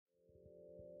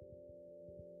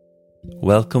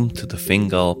Welcome to the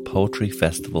FINGAL Poetry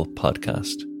Festival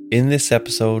podcast. In this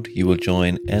episode, you will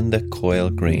join Enda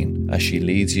Coyle Green as she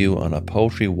leads you on a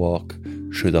poetry walk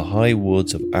through the high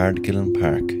woods of Ardgillan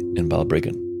Park in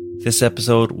Balbriggan. This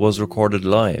episode was recorded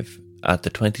live at the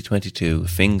 2022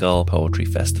 FINGAL Poetry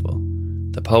Festival.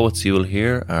 The poets you will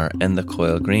hear are Enda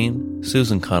Coyle Green,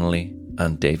 Susan Connolly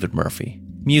and David Murphy.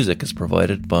 Music is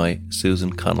provided by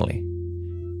Susan Connolly.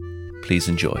 Please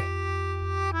enjoy.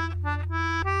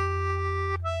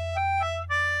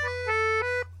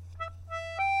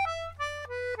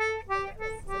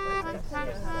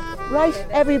 Right,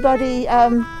 everybody,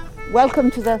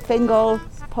 welcome to the FINGAL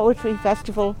Poetry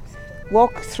Festival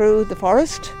walk through the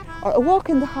forest, or a walk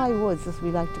in the high woods as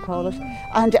we like to call it,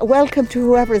 and welcome to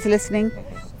whoever is listening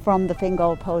from the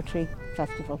FINGAL Poetry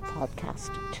Festival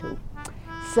podcast too.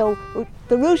 So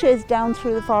the route is down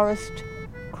through the forest,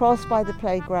 cross by the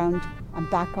playground and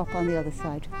back up on the other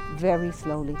side, very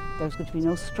slowly. There's going to be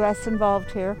no stress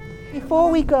involved here. Before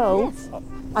we go,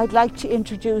 I'd like to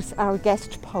introduce our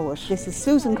guest poet. This is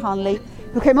Susan Connolly,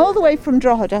 who came all the way from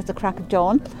Drogheda at the crack of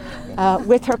dawn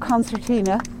with her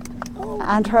concertina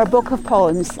and her book of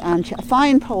poems, and she's a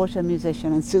fine poet and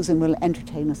musician, and Susan will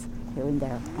entertain us here and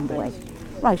there on the way.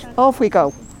 Right, off we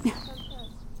go.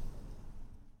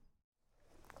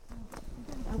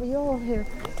 Are we all here?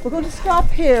 We're going to stop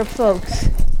here, folks.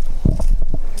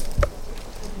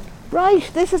 Right,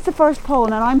 this is the first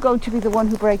poem, and I'm going to be the one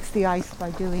who breaks the ice by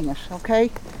doing it,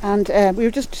 okay? And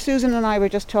Susan and I were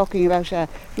just talking about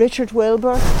Richard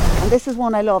Wilbur, and this is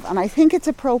one I love, and I think it's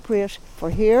appropriate for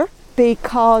here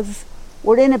because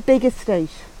we're in a big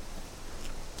estate.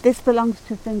 This belongs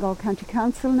to Fingal County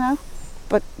Council now,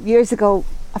 but years ago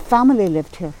a family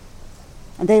lived here,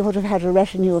 and they would have had a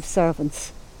retinue of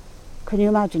servants. Can you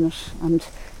imagine it? And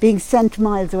being sent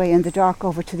miles away in the dark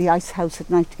over to the ice house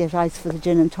at night to get ice for the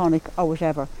gin and tonic or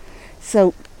whatever.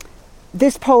 So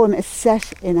this poem is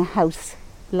set in a house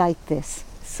like this,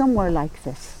 somewhere like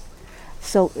this.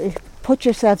 So put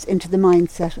yourselves into the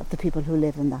mindset of the people who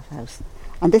live in that house.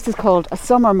 And this is called A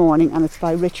Summer Morning, and it's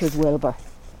by Richard Wilbur.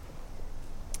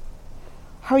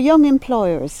 Her young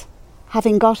employers,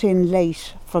 having got in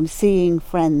late from seeing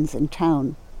friends in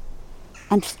town,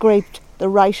 and scraped the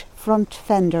right front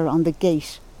fender on the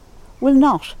gate, will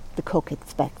not, the cook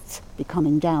expects, be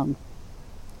coming down.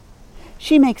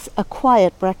 She makes a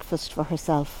quiet breakfast for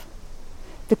herself.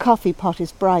 The coffee pot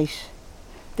is bright,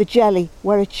 the jelly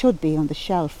where it should be on the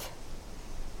shelf.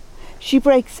 She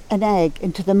breaks an egg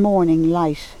into the morning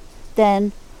light,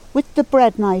 then, with the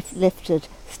bread knife lifted,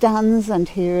 stands and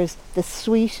hears the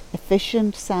sweet,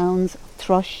 efficient sounds of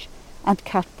thrush and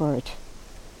catbird,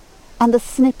 and the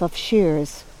snip of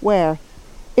shears where,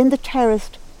 in the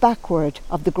terraced backward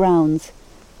of the grounds,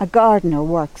 a gardener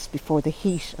works before the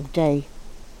heat of day.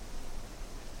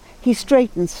 He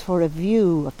straightens for a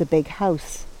view of the big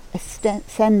house,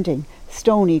 ascending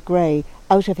stony grey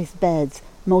out of his bed's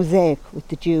mosaic with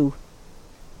the dew.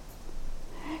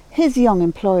 His young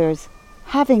employers,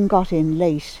 having got in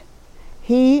late,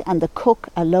 he and the cook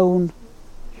alone,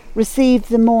 received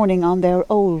the morning on their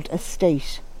old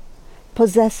estate,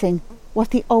 possessing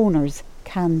what the owners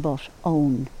can but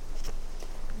own.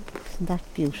 Isn't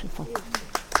that beautiful?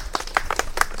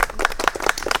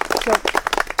 So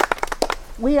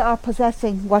we are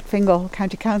possessing what Fingal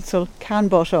County Council can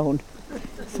but own.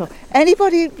 So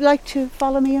anybody like to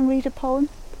follow me and read a poem?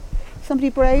 Somebody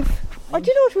brave? Or do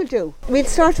you know what we'll do? We'll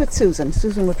start with Susan.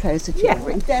 Susan will play us a tune. Yeah.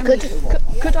 And then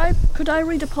Could I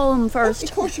read a poem first?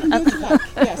 Of course you can do that.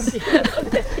 Yes.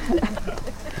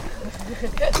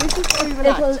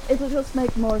 It'll just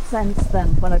make more sense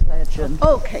then when I play a tune.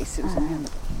 Okay, Susan.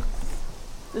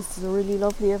 This is a really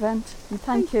lovely event, and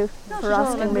thank you Not for at all,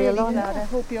 asking I'm me really along. glad. I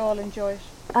hope you all enjoy it.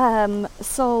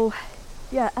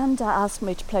 Enda asked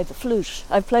me to play the flute.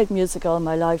 I've played music all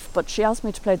my life, but she asked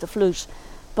me to play the flute.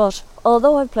 But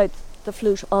although I've played the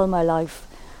flute all my life,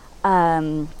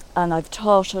 and I've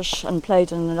taught it and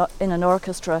played in an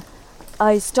orchestra,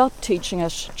 I stopped teaching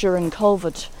it during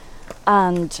COVID.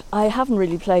 And I haven't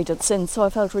really played it since, so I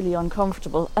felt really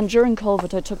uncomfortable. And during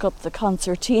COVID I took up the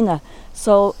concertina,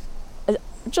 so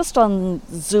just on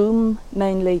Zoom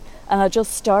mainly, and I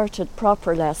just started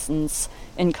proper lessons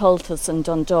in Cultus and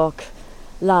Dundalk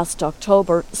last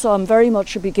October, so I'm very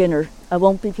much a beginner. I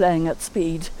won't be playing at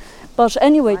speed. But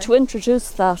anyway, to introduce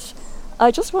that,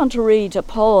 I just want to read a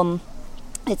poem.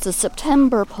 It's a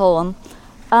September poem,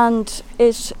 and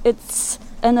it's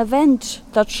an event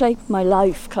that shaped my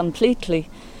life completely.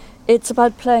 It's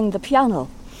about playing the piano.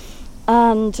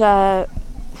 And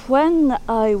when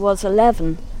I was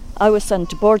 11, I was sent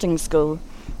to boarding school,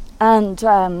 and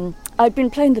I'd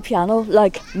been playing the piano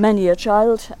like many a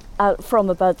child, from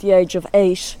about the age of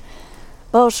 8.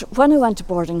 But when I went to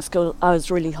boarding school, I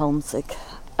was really homesick.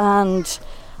 And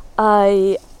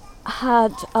I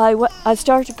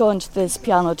started going to this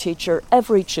piano teacher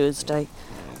every Tuesday.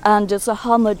 And it's a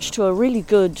homage to a really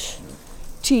good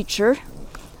teacher.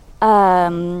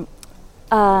 And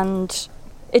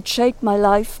it shaped my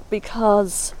life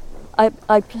because I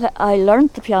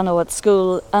learned the piano at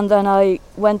school, and then I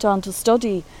went on to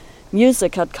study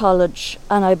music at college,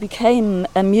 and I became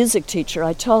a music teacher.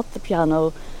 I taught the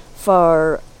piano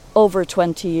for over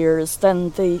 20 years,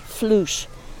 then the flute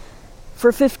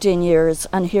for 15 years,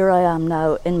 and here I am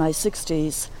now in my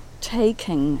 60s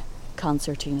taking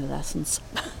concertina lessons.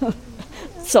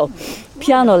 So,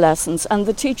 piano lessons, and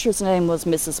the teacher's name was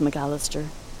Mrs. McAllister.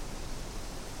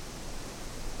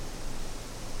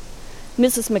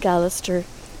 Mrs. McAllister,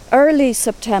 early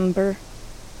September,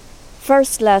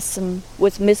 first lesson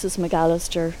with Mrs.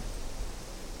 McAllister.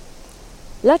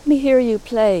 Let me hear you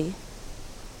play.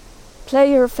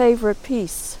 Play your favourite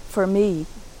piece for me.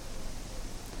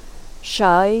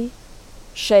 Shy,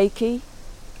 shaky,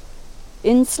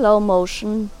 in slow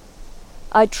motion,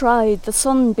 I tried the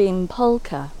sunbeam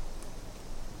polka.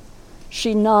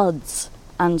 She nods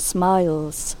and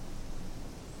smiles.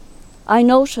 I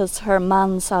notice her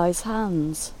man-size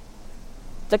hands,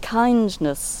 the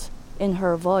kindness in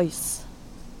her voice.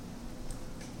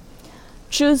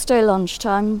 Tuesday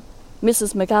lunchtime,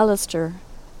 Mrs. McAllister,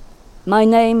 my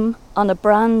name on a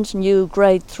brand new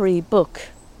grade 3 book.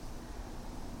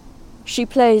 She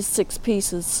plays 6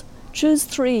 pieces. Choose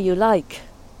 3 you like.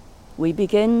 We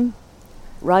begin,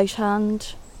 right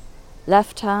hand,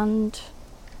 left hand,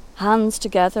 hands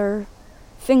together,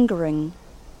 fingering.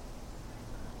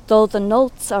 Though the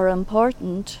notes are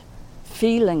important,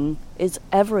 feeling is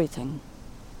everything.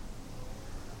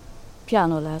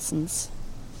 Piano lessons.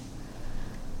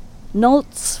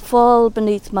 Notes fall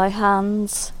beneath my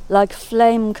hands like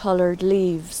flame-coloured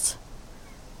leaves.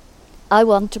 I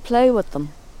want to play with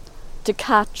them, to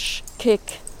catch,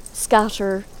 kick,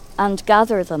 scatter and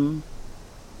gather them.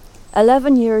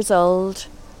 11 years old,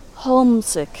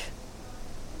 homesick.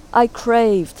 I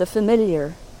crave the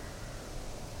familiar.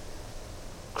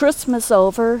 Christmas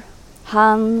over,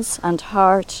 hands and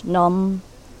heart numb.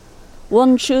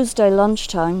 One Tuesday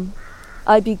lunchtime,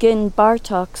 I begin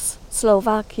Bartók's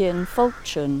Slovakian folk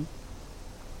tune.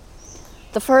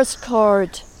 The first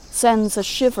chord sends a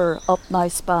shiver up my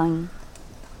spine.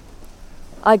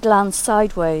 I glance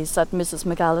sideways at Mrs.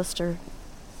 McAllister.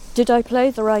 Did I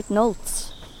play the right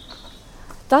notes?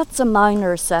 That's a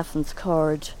minor 7th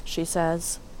chord, she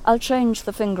says. I'll change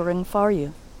the fingering for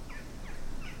you.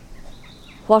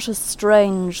 What a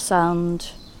strange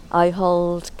sound I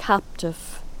hold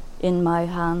captive in my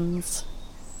hands.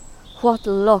 What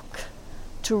luck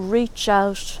to reach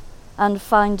out and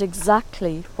find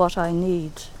exactly what I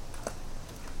need.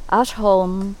 At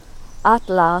home, at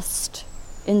last,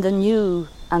 in the new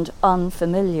and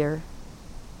unfamiliar.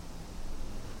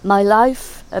 My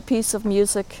life, a piece of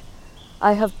music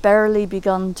I have barely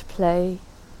begun to play.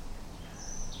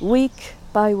 Week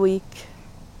by week,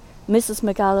 Mrs.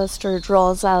 McAllister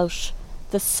draws out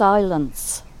the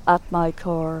silence at my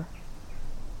core.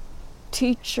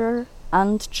 Teacher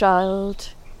and child,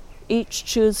 each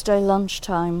Tuesday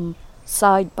lunchtime,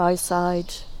 side by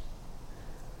side.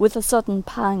 With a sudden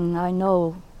pang, I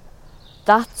know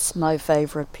that's my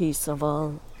favourite piece of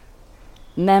all.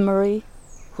 Memory,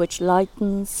 which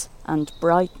lightens and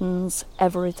brightens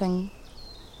everything.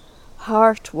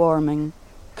 Heartwarming,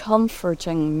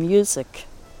 comforting music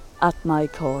at my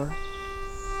core.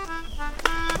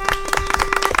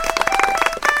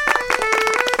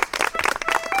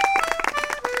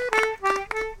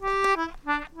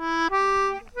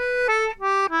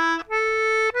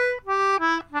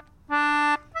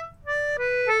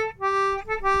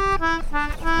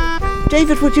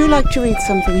 David, would you like to read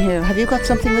something here? Have you got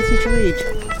something with you to read?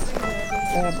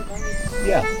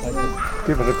 Yeah, I can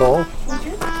give it a go.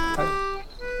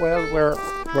 Well,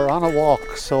 we're on a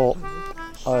walk, so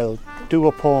I'll do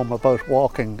a poem about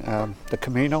walking the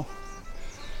Camino.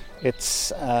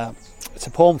 It's a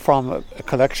poem from a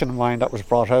collection of mine that was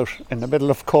brought out in the middle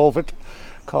of COVID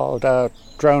called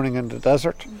Drowning in the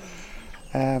Desert.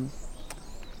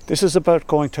 This is about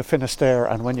going to Finisterre,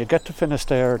 and when you get to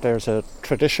Finisterre, there's a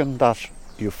tradition that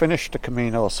you finish the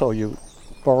Camino, so you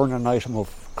burn an item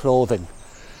of clothing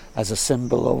as a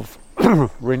symbol of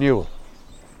renewal.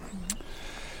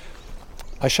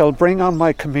 I shall bring on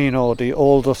my Camino the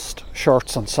oldest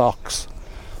shirts and socks,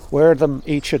 wear them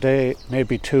each a day,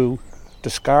 maybe 2,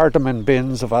 discard them in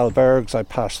bins of albergues I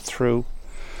pass through,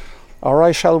 or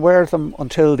I shall wear them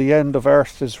until the end of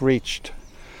earth is reached,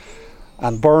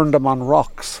 and burn them on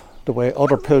rocks the way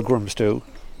other pilgrims do,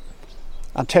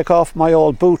 and take off my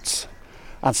old boots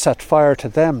and set fire to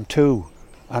them too,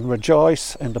 and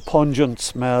rejoice in the pungent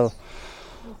smell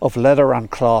of leather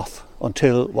and cloth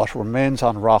until what remains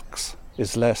on rocks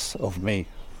is less of me.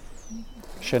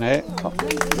 Sinead.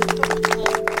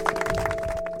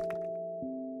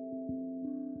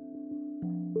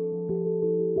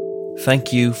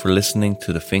 Thank you for listening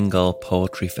to the FINGAL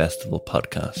Poetry Festival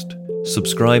podcast.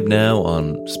 Subscribe now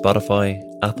on Spotify,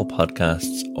 Apple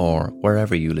Podcasts, or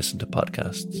wherever you listen to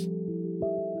podcasts.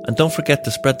 And don't forget to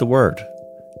spread the word.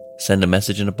 Send a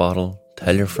message in a bottle,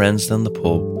 tell your friends down the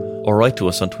pub, or write to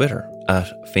us on Twitter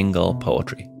 @FINGAL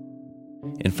Poetry.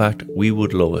 In fact, we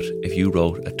would love it if you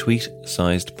wrote a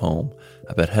tweet-sized poem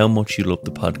about how much you love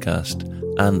the podcast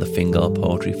and the FINGAL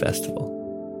Poetry Festival.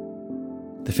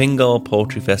 The FINGAL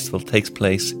Poetry Festival takes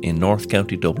place in North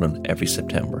County Dublin every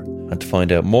September. And to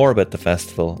find out more about the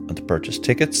festival and to purchase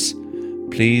tickets,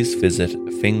 please visit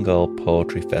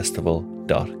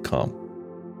fingalpoetryfestival.com.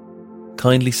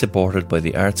 Kindly supported by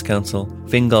the Arts Council,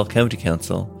 Fingal County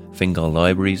Council, Fingal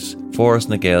Libraries, Forest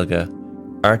na Gaeilge,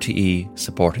 RTE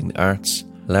supporting the arts,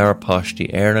 Lara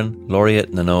Poshti Éireann,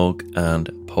 Laureate Nanog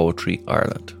and Poetry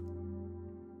Ireland.